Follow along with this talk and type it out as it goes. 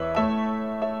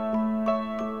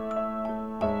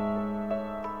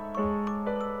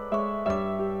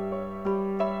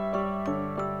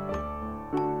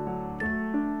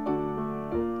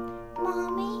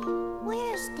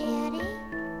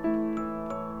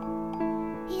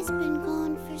He's been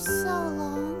gone for so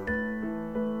long.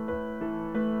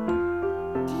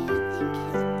 Do you think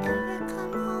he'll ever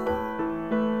come home?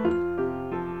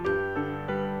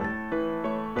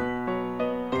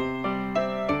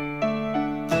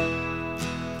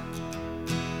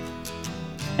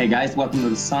 Hey guys, welcome to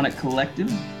the Sonic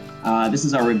Collective. This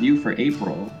is our review for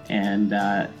April, and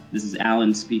this is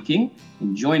Alan speaking.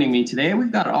 And joining me today,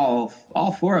 we've got all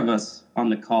four of us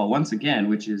on the call once again,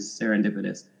 which is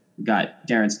serendipitous. We've got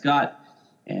Darren Scott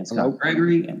and Scott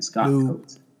Gregory and Scott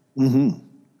Coates. Mm-hmm.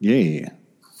 Yeah.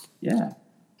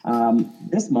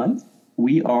 This month,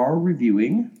 we are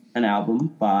reviewing an album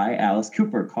by Alice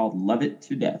Cooper called Love It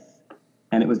to Death.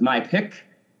 And it was my pick.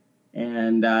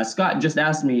 And Scott just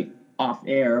asked me off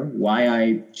air why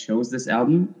I chose this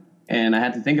album. And I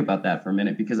had to think about that for a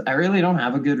minute because I really don't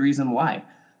have a good reason why.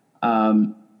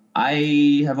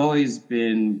 I have always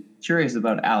been curious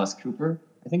about Alice Cooper.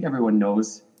 I think everyone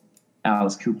knows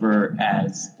Alice Cooper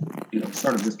as,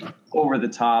 sort of just over the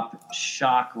top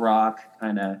shock rock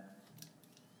kind of.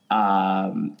 I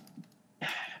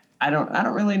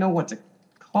don't really know what to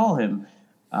call him,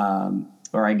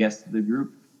 or I guess the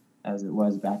group as it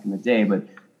was back in the day. But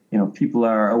people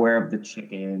are aware of the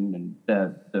Chicken and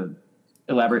the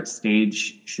elaborate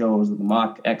stage shows with the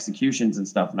mock executions and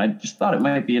stuff. And I just thought it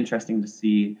might be interesting to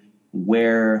see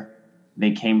where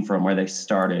they came from, where they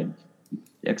started,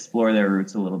 explore their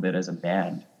roots a little bit as a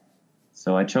band.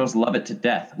 So I chose Love It to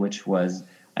Death, which was,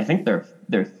 I think, their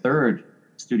third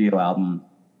studio album,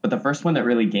 but the first one that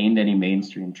really gained any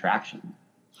mainstream traction.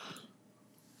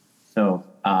 So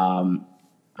I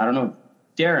don't know.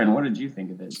 Darren, what did you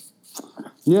think of it?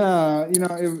 Yeah,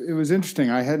 it was interesting.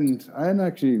 I hadn't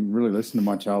actually really listened to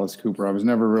much Alice Cooper. I was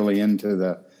never really into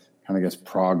the kind of, I guess,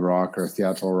 prog rock or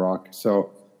theatrical rock.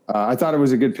 So I thought it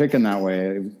was a good pick in that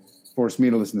way. It forced me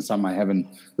to listen to something I haven't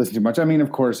listened to much. I mean,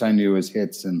 of course, I knew his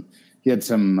hits, and he had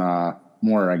some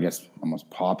more, I guess, almost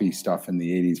poppy stuff in the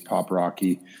 80s, pop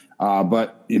rocky.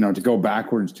 But, to go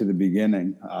backwards to the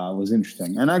beginning was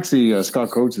interesting. And actually,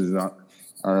 Scott Coates is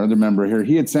our other member here.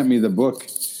 He had sent me the book.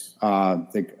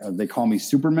 They call me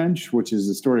Supermensch, which is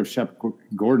the story of Shep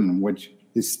Gordon, which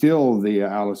is still the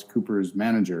Alice Cooper's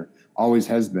manager, always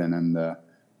has been. And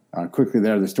quickly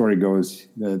there, the story goes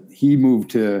that he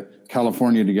moved to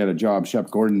California to get a job. Shep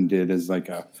Gordon did as like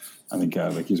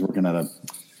he's working at a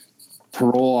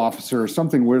parole officer or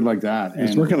something weird like that.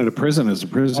 He's working at a prison as a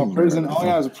prison. Oh, prison. Oh,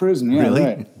 yeah, it was a prison. Yeah, really?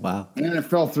 Right. Wow. And then it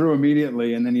fell through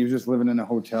immediately, and then he was just living in a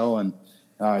hotel, and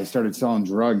he started selling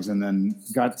drugs, and then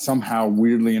got somehow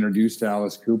weirdly introduced to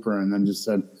Alice Cooper, and then just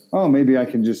said, oh, maybe I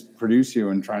can just produce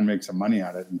you and try and make some money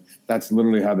at it. And that's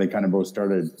literally how they kind of both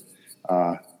started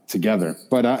together.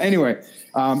 But anyway,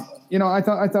 I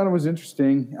thought it was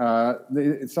interesting.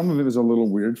 Some of it was a little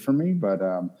weird for me, but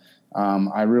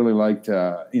I really liked,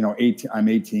 18, I'm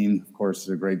 18, of course, is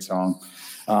a great song.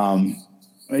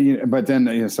 But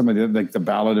then some of the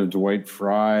Ballad of Dwight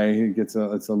Fry it's a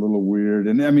little weird,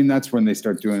 and I mean that's when they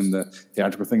start doing the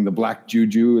theatrical thing, the Black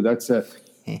Juju. That's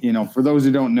for those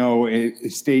who don't know, a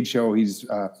stage show. He's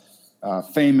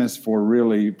famous for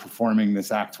really performing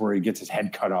this act where he gets his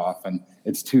head cut off, and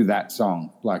it's to that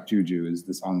song. Black Juju is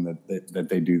the song that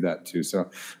they do that to. So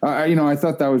I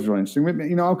thought that was really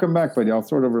interesting. I'll come back, but I'll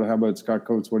throw it over to how about Scott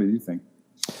Coates? What did you think?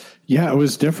 Yeah, it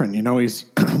was different. He's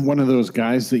one of those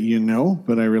guys that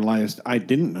but I realized I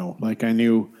didn't know. Like I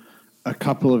knew a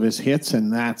couple of his hits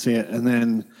and that's it. And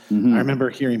then I remember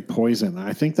hearing Poison.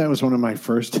 I think that was one of my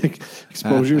first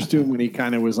exposures to him when he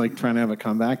kind of was like trying to have a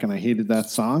comeback, and I hated that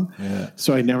song. Yeah.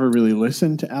 So I never really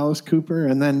listened to Alice Cooper.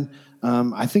 And then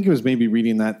I think it was maybe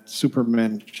reading that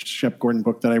Superman Shep Gordon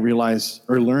book that I realized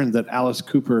or learned that Alice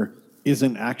Cooper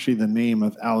isn't actually the name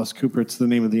of Alice Cooper. It's the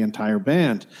name of the entire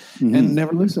band, and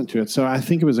never listened to it. So I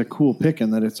think it was a cool pick,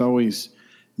 and that it's always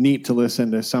neat to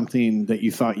listen to something that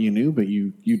you thought you knew, but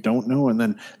you don't know. And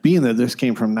then being that this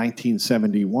came from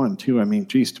 1971 too, I mean,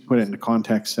 geez, to put it into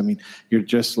context, I mean, you're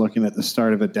just looking at the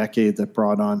start of a decade that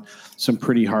brought on some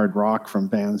pretty hard rock from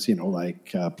bands,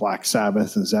 like Black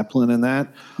Sabbath and Zeppelin and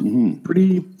that.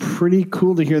 Pretty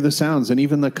cool to hear the sounds. And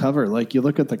even the cover, like you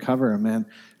look at the cover, man,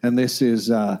 and this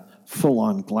is full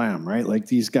on glam, right? Like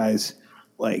these guys,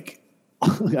 like,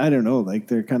 I don't know, like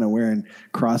they're kind of wearing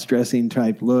cross-dressing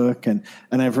type look. And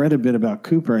I've read a bit about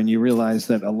Cooper, and you realize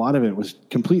that a lot of it was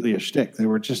completely a shtick. They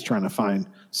were just trying to find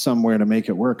somewhere to make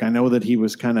it work. I know that he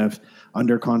was kind of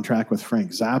under contract with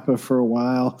Frank Zappa for a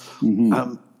while.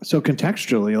 So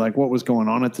contextually, like what was going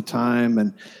on at the time,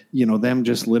 and, them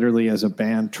just literally as a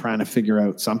band trying to figure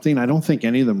out something. I don't think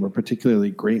any of them were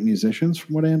particularly great musicians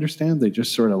from what I understand. They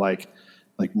just sort of like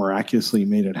like miraculously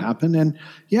made it happen. And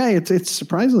yeah, it's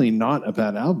surprisingly not a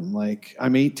bad album. Like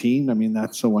I'm 18. I mean,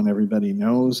 that's the one everybody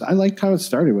knows. I liked how it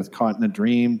started with Caught in a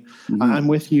Dream. I'm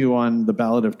with you on the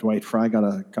Ballad of Dwight Fry. Got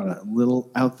a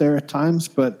little out there at times,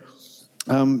 but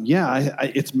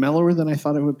it's mellower than I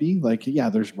thought it would be. Like, yeah,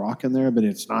 there's rock in there, but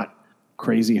it's not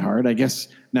crazy hard. I guess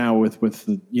now with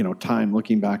the time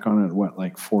looking back on it,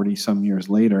 like 40 some years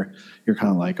later, you're kind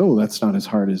of like, oh, that's not as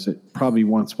hard as it probably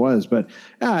once was. But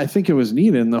yeah, I think it was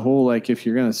neat. And the whole, like, if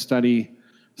you're going to study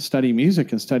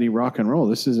music and study rock and roll,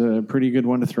 this is a pretty good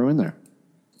one to throw in there.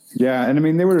 Yeah, and I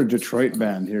mean, they were a Detroit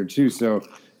band here too, so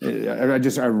I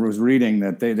was reading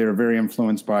that they were very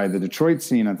influenced by the Detroit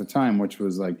scene at the time, which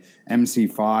was like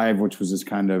MC5, which was this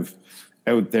kind of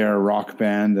out there rock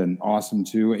band, and Awesome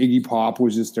too. Iggy Pop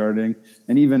was just starting,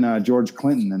 and even George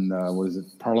Clinton and was it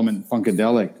Parliament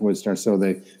Funkadelic was starting. So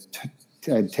they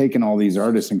had taken all these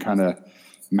artists and kind of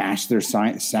mashed their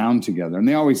sound together. And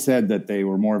they always said that they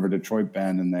were more of a Detroit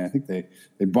band, and I think they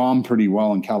bombed pretty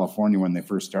well in California when they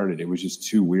first started. It was just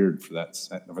too weird for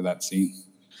that scene.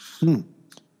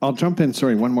 I'll jump in.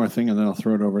 Sorry, one more thing, and then I'll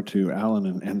throw it over to Alan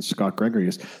and Scott Gregory.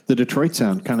 Is the Detroit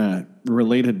sound kind of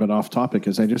related but off topic?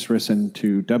 As I just listened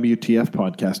to WTF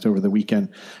podcast over the weekend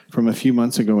from a few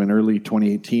months ago in early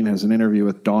 2018, has an interview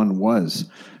with Don Was,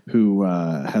 who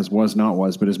has Was Not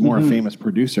Was, but is more a famous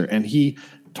producer, and he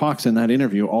talks in that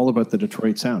interview all about the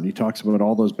Detroit sound. He talks about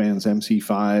all those bands,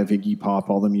 MC5, Iggy Pop,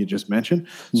 all them you just mentioned.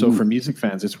 So for music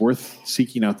fans, it's worth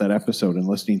seeking out that episode and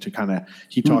listening to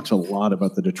he talks a lot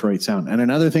about the Detroit sound. And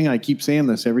another thing, I keep saying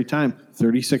this every time,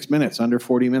 36 minutes, under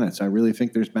 40 minutes. I really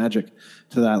think there's magic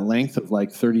to that length of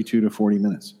like 32 to 40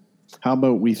 minutes. How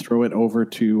about we throw it over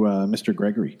to Mr.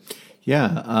 Gregory?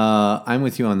 Yeah, I'm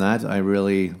with you on that. I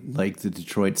really like the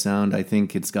Detroit sound. I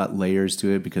think it's got layers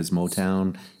to it because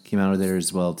Motown came out of there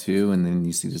as well too, and then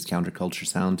you see this counterculture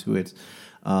sound to it.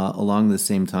 Along the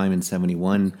same time in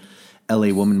 '71,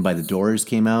 "L.A. Woman" by The Doors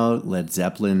came out. Led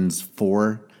Zeppelin's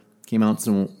 "4" came out.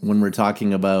 So when we're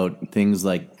talking about things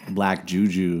like Black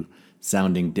Juju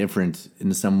sounding different,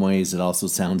 in some ways it also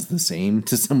sounds the same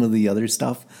to some of the other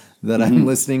stuff that I'm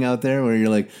listening out there, where you're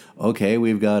like, okay,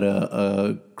 we've got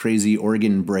a crazy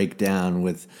organ breakdown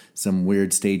with some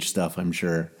weird stage stuff, I'm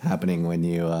sure, happening when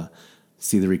you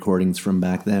see the recordings from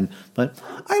back then. But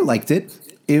I liked it.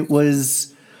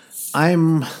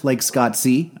 I'm like Scott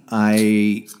C.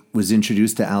 I was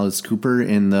introduced to Alice Cooper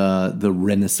in the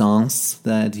renaissance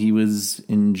that he was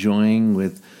enjoying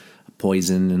with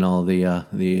Poison and all the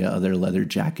other leather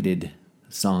jacketed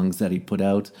songs that he put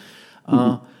out.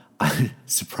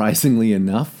 Surprisingly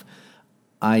enough,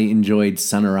 I enjoyed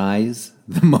Sunrise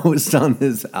the most on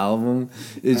this album.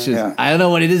 It's just, I don't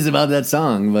know what it is about that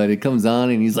song, but it comes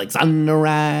on and he's like,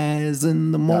 sunrise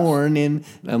in the morning.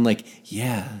 And I'm like,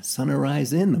 yeah,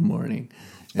 sunrise in the morning.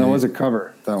 That was a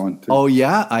cover, that one too. Oh,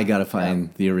 yeah? I got to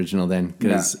find the original then,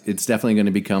 because it's definitely going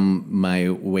to become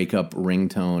my wake-up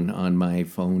ringtone on my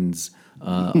phone's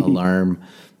alarm.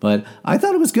 But I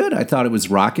thought it was good. I thought it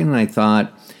was rocking, and I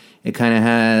thought it kind of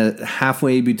had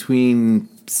halfway between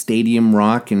stadium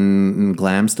rock and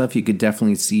glam stuff. You could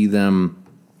definitely see them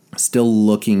still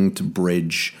looking to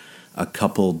bridge a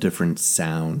couple different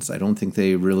sounds. I don't think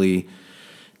they really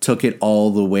took it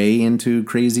all the way into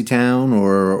Crazy Town,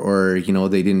 or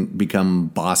they didn't become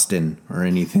Boston or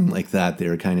anything like that. They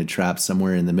were kind of trapped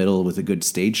somewhere in the middle with a good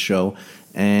stage show,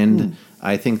 and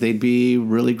I think they'd be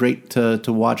really great to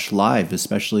watch live,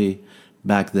 especially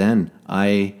back then.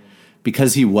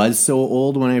 Because he was so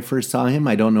old when I first saw him,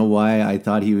 I don't know why I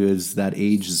thought he was that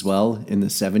age as well in the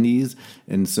 70s.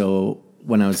 And so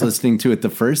when I was listening to it the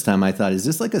first time, I thought, is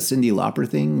this like a Cyndi Lauper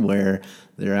thing where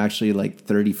they're actually like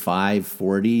 35,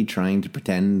 40 trying to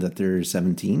pretend that they're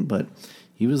 17? But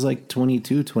he was like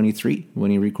 22, 23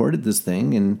 when he recorded this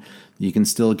thing, and you can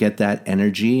still get that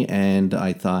energy, and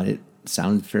I thought it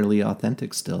sounded fairly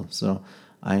authentic still. So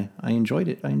I enjoyed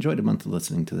it. I enjoyed a month of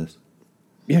listening to this.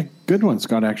 Yeah, good one,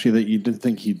 Scott, actually, that you didn't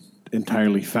think he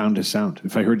entirely found his sound,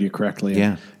 if I heard you correctly.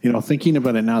 Yeah. And, thinking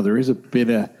about it now, there is a bit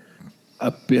of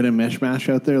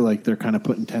mishmash out there. Like they're kind of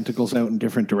putting tentacles out in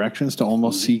different directions to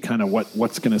almost see kind of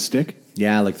what's going to stick.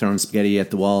 Yeah, like throwing spaghetti at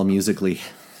the wall musically.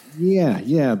 Yeah,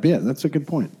 a bit. That's a good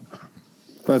point.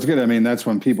 That's good. I mean, that's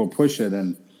when people push it,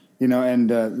 and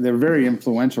they're very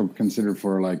influential, considered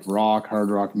for like rock, hard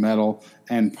rock, metal,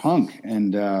 and punk.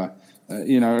 And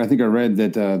I think I read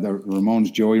that the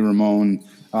Ramones, Joey Ramone,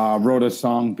 wrote a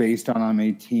song based on I'm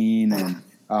 18, and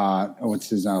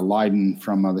Lydon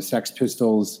from the Sex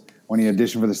Pistols. When he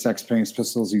auditioned for the Sex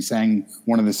Pistols, he sang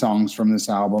one of the songs from this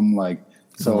album. Like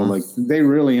they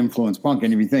really influenced punk.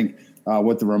 And if you think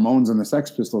what the Ramones and the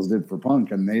Sex Pistols did for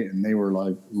punk, and they were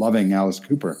like loving Alice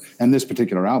Cooper and this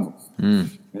particular album.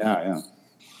 Yeah,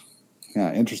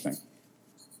 interesting.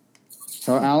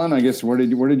 So, Alan, I guess where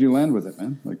did you land with it,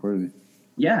 man? Like, where did you...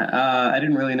 Yeah, I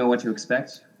didn't really know what to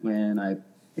expect when I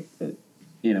picked it,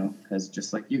 because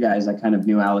just like you guys, I kind of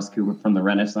knew Alice Cooper from the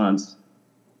Renaissance.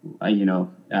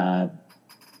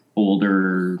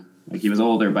 Older, like he was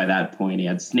older by that point. He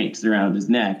had snakes around his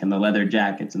neck and the leather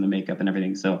jackets and the makeup and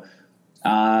everything. So,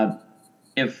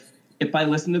 if I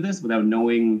listened to this without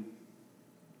knowing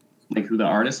like who the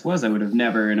artist was, I would have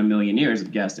never in a million years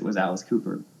have guessed it was Alice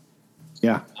Cooper.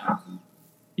 Yeah.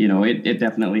 It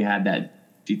definitely had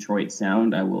that Detroit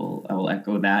sound. I will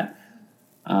echo that.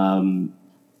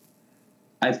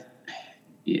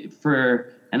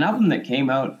 For an album that came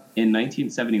out in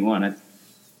 1971,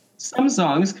 some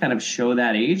songs kind of show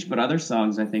that age, but other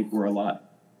songs I think were a lot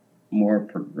more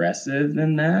progressive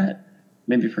than that.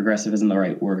 Maybe progressive isn't the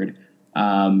right word.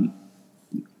 I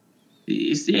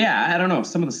don't know.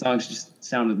 Some of the songs just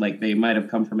sounded like they might have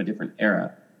come from a different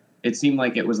era. It seemed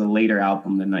like it was a later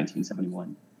album than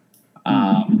 1971.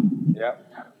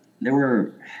 There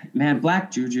were,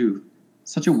 Black Juju,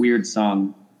 such a weird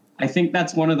song. I think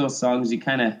that's one of those songs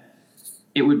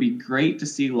it would be great to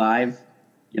see live,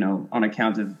 on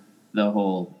account of the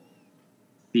whole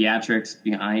theatrics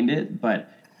behind it.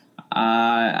 But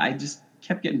I just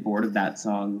kept getting bored of that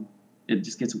song. It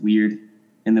just gets weird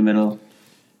in the middle.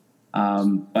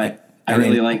 But I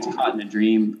really liked Caught in a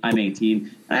Dream, I'm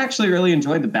 18. I actually really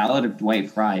enjoyed the Ballad of Dwight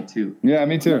Fry, too. Yeah,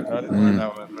 me too. I didn't mind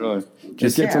that one, really. It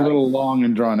gets a little long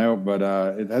and drawn out, but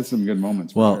it has some good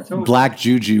moments. Well, sure. Black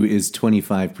Juju is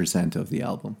 25% of the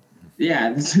album.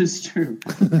 Yeah, this is true.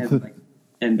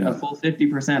 And a full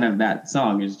 50% of that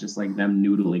song is just like them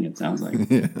noodling, it sounds like.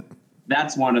 Yeah.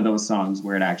 That's one of those songs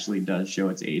where it actually does show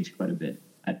its age quite a bit,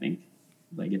 I think.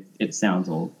 Like, it sounds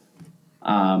old.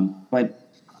 But,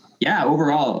 yeah,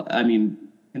 overall, I mean,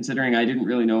 considering I didn't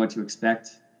really know what to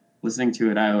expect listening to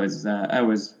it, I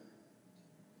was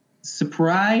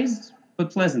surprised, but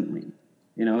pleasantly.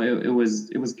 It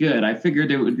was good. I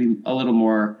figured it would be a little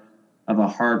more of a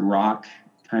hard rock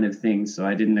kind of thing, so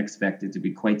I didn't expect it to be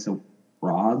quite so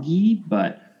proggy,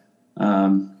 but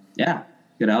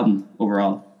good album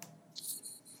overall.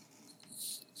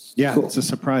 Yeah, cool. It's a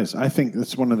surprise. I think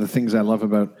that's one of the things I love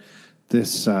about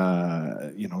this,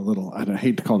 little, I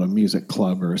hate to call it a music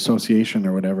club or association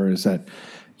or whatever, is that,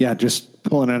 just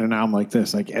pulling out an album like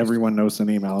this, like everyone knows the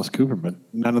name Alice Cooper, but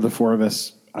none of the four of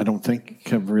us, I don't think,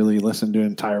 have really listened to an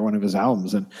entire one of his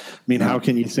albums. And I mean, how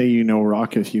can you say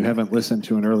rock if you haven't listened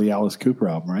to an early Alice Cooper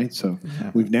album, right? So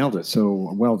we've nailed it.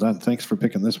 So well done. Thanks for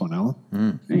picking this one,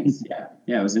 Alan. Thanks.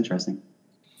 Yeah, it was interesting.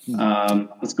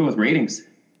 Let's go with ratings.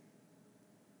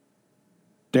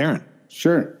 Darren.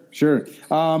 Sure.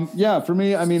 For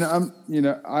me, I mean,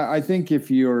 I think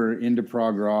if you're into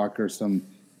prog rock or some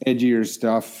edgier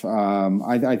stuff,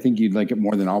 I think you'd like it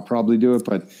more than I'll probably do it.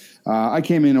 But I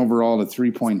came in overall at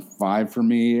 3.5 for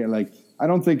me. Like, I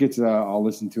don't think it's I'll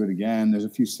listen to it again. There's a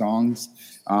few songs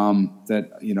that,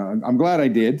 I'm glad I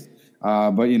did.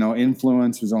 But,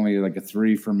 Influence was only like a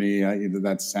 3 for me.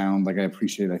 That sound, like, I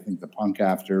appreciate, I think, the punk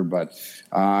after. But,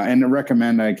 and to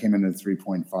recommend, I came in at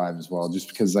 3.5 as well, just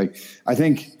because, like, I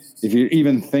think if you're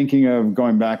even thinking of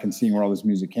going back and seeing where all this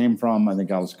music came from, I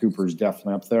think Alice Cooper is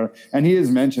definitely up there. And he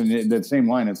has mentioned that same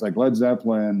line. It's like Led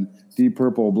Zeppelin, Deep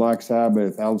Purple, Black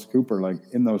Sabbath, Alice Cooper, like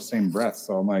in those same breaths.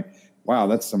 So I'm like, wow,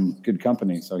 that's some good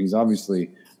company. So he's obviously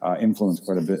influenced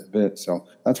quite a bit. So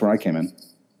that's where I came in.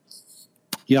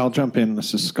 Yeah, I'll jump in.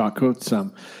 This is Scott Coates.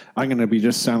 I'm going to be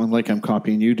just sounding like I'm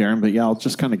copying you, Darren, but I'll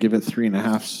just kind of give it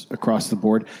 3.5 across the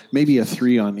board. Maybe a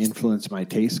 3 on Influence My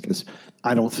Taste, because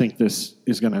I don't think this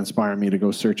is going to inspire me to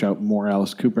go search out more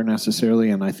Alice Cooper necessarily,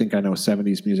 and I think I know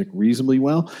 70s music reasonably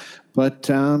well. But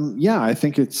I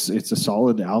think it's a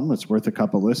solid album. It's worth a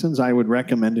couple listens. I would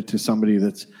recommend it to somebody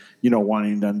that's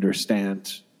wanting to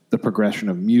understand the progression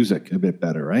of music a bit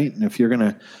better, right? And if you're going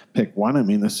to pick one, I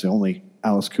mean, this is the only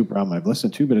Alice Cooper album I've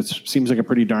listened to, but it seems like a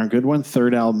pretty darn good one.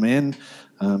 Third album in.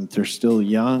 They're still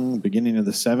young, beginning of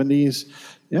the 70s.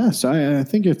 Yeah, so I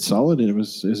think it's solid. It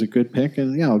is a good pick,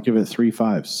 and I'll give it 3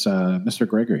 5s. Mr.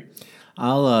 Gregory.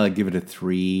 I'll give it a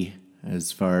 3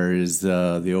 as far as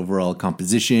the overall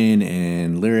composition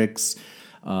and lyrics.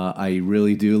 I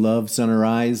really do love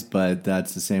Sunrise, but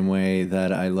that's the same way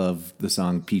that I love the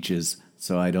song Peaches.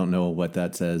 So I don't know what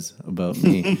that says about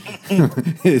me.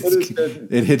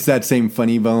 It hits that same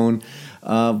funny bone.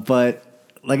 But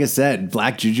like I said,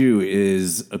 Black Juju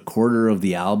is a quarter of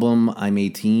the album. I'm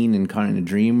 18 and Caught in a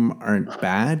Dream aren't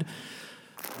bad.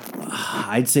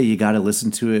 I'd say you got to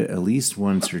listen to it at least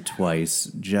once or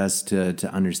twice just to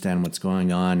understand what's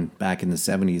going on back in the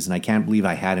 70s. And I can't believe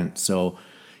I hadn't. So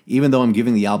even though I'm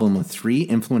giving the album a 3,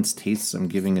 Influence Tastes, I'm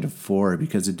giving it a 4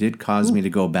 because it did cause me to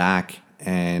go back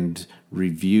and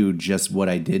review just what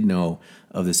I did know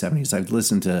of the 70s. I've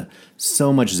listened to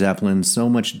so much Zeppelin, so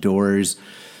much Doors,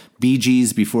 Bee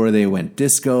Gees before they went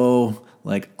disco,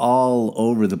 like all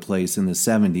over the place in the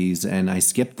 70s. And I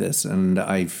skipped this and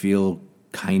I feel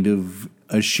kind of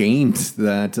ashamed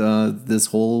that this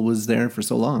hole was there for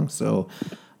so long. So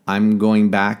I'm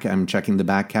going back. I'm checking the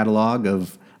back catalog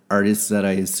of artists that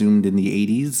I assumed in the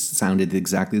 80s sounded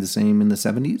exactly the same in the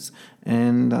 70s.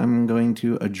 And I'm going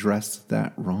to redress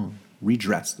that wrong,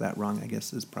 I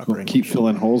guess is proper English. Keep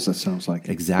filling holes, it sounds like.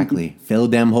 Exactly. Fill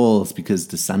them holes because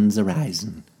the sun's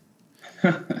a-rising.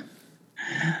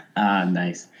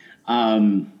 Nice.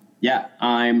 Yeah,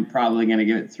 I'm probably going to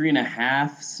give it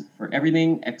 3.5 for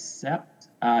everything except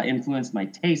Influence My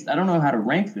Taste. I don't know how to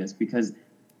rank this because,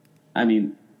 I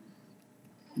mean,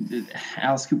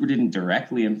 Alice Cooper didn't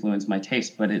directly influence my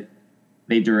taste, but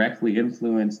they directly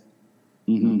influenced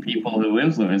people who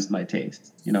influenced my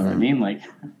taste. You know what I mean? Like,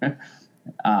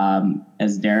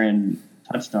 as Darren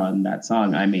touched on, that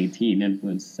song, I'm 18,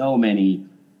 influenced so many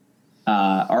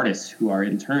artists who are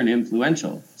in turn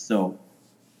influential. So,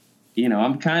 you know,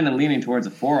 I'm kind of leaning towards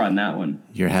a 4 on that one.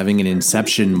 You're having an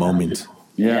Inception moment.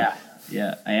 Yeah,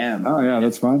 I am. Oh, yeah,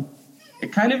 that's fine.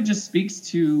 It kind of just speaks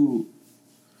to,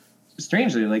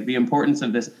 strangely, like the importance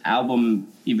of this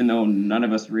album, even though none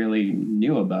of us really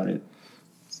knew about it.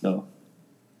 So,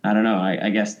 I don't know. I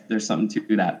guess there's something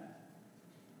to that.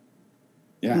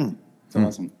 Yeah, it's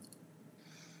awesome.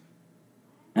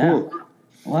 Yeah. Cool.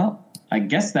 Well, I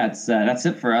guess that's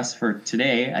it for us for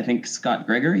today. I think Scott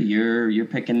Gregory, you're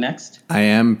picking next. I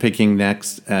am picking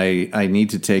next. I need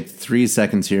to take 3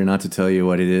 seconds here, not to tell you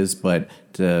what it is, but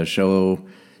to show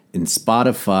in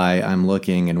Spotify, I'm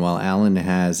looking, and while Alan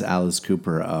has Alice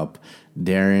Cooper up,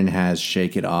 Darren has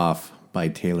Shake It Off by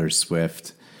Taylor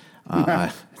Swift.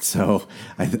 So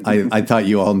I thought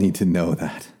you all need to know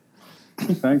that.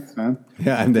 Thanks, man.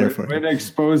 Yeah, I'm there for Way it. to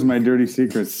expose my dirty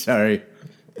secrets. Sorry.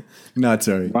 Not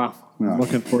sorry. Wow. No. I'm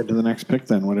looking forward to the next pick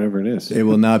then, whatever it is. It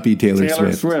will not be Taylor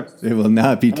Taylor Swift. Swift. It will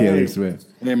not be Taylor Hey. Swift.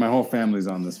 Hey, my whole family's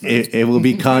on this, man. It will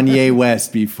be Kanye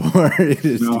West before it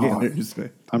is No. Taylor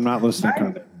Swift. I'm not listening to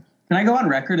it. Can I go on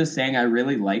record as saying I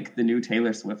really like the new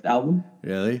Taylor Swift album?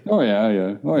 Really? Oh,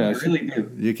 yeah. Oh, yeah. I really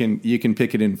do. You can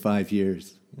pick it in 5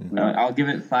 years. I'll give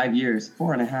it 5 years,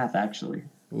 4.5 actually.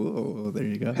 Whoa, there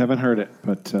you go. Haven't heard it,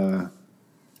 but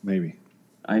maybe.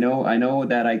 I know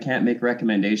that I can't make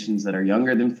recommendations that are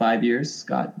younger than 5 years,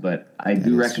 Scott, but I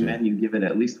do that's recommend you give it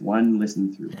at least one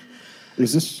listen through.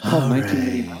 Is this called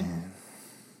 1989?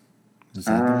 Is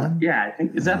that the one? Yeah, I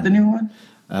think, is that the new one?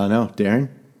 I don't know. Darren?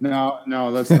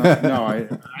 No, that's not. No, I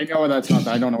know that's not.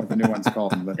 I don't know what the new one's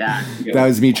called, but Yeah. That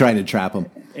was me trying to trap him.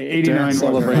 89 Darren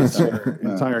celebrates was your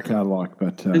entire catalog,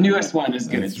 but The newest one is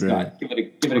good, That's Scott. Give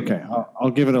it a okay,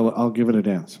 I'll give it a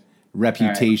dance.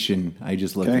 Reputation. I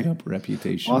just looked Okay. it up.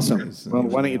 Reputation. Awesome. Well,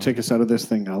 why don't you take us out of this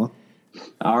thing, Alan?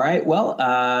 All right. Well,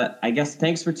 I guess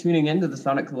thanks for tuning in to the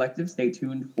Sonic Collective. Stay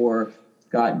tuned for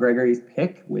Scott Gregory's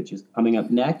pick, which is coming up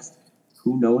next.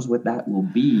 Who knows what that will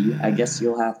be? I guess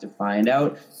you'll have to find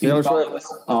out. You can follow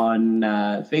us on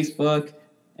Facebook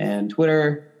and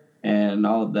Twitter and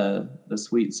all of the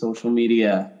sweet social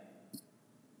media.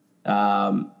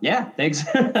 Yeah, thanks.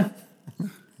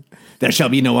 There shall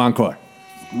be no encore.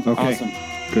 Okay. Awesome.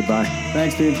 Goodbye.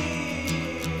 Thanks, Steve.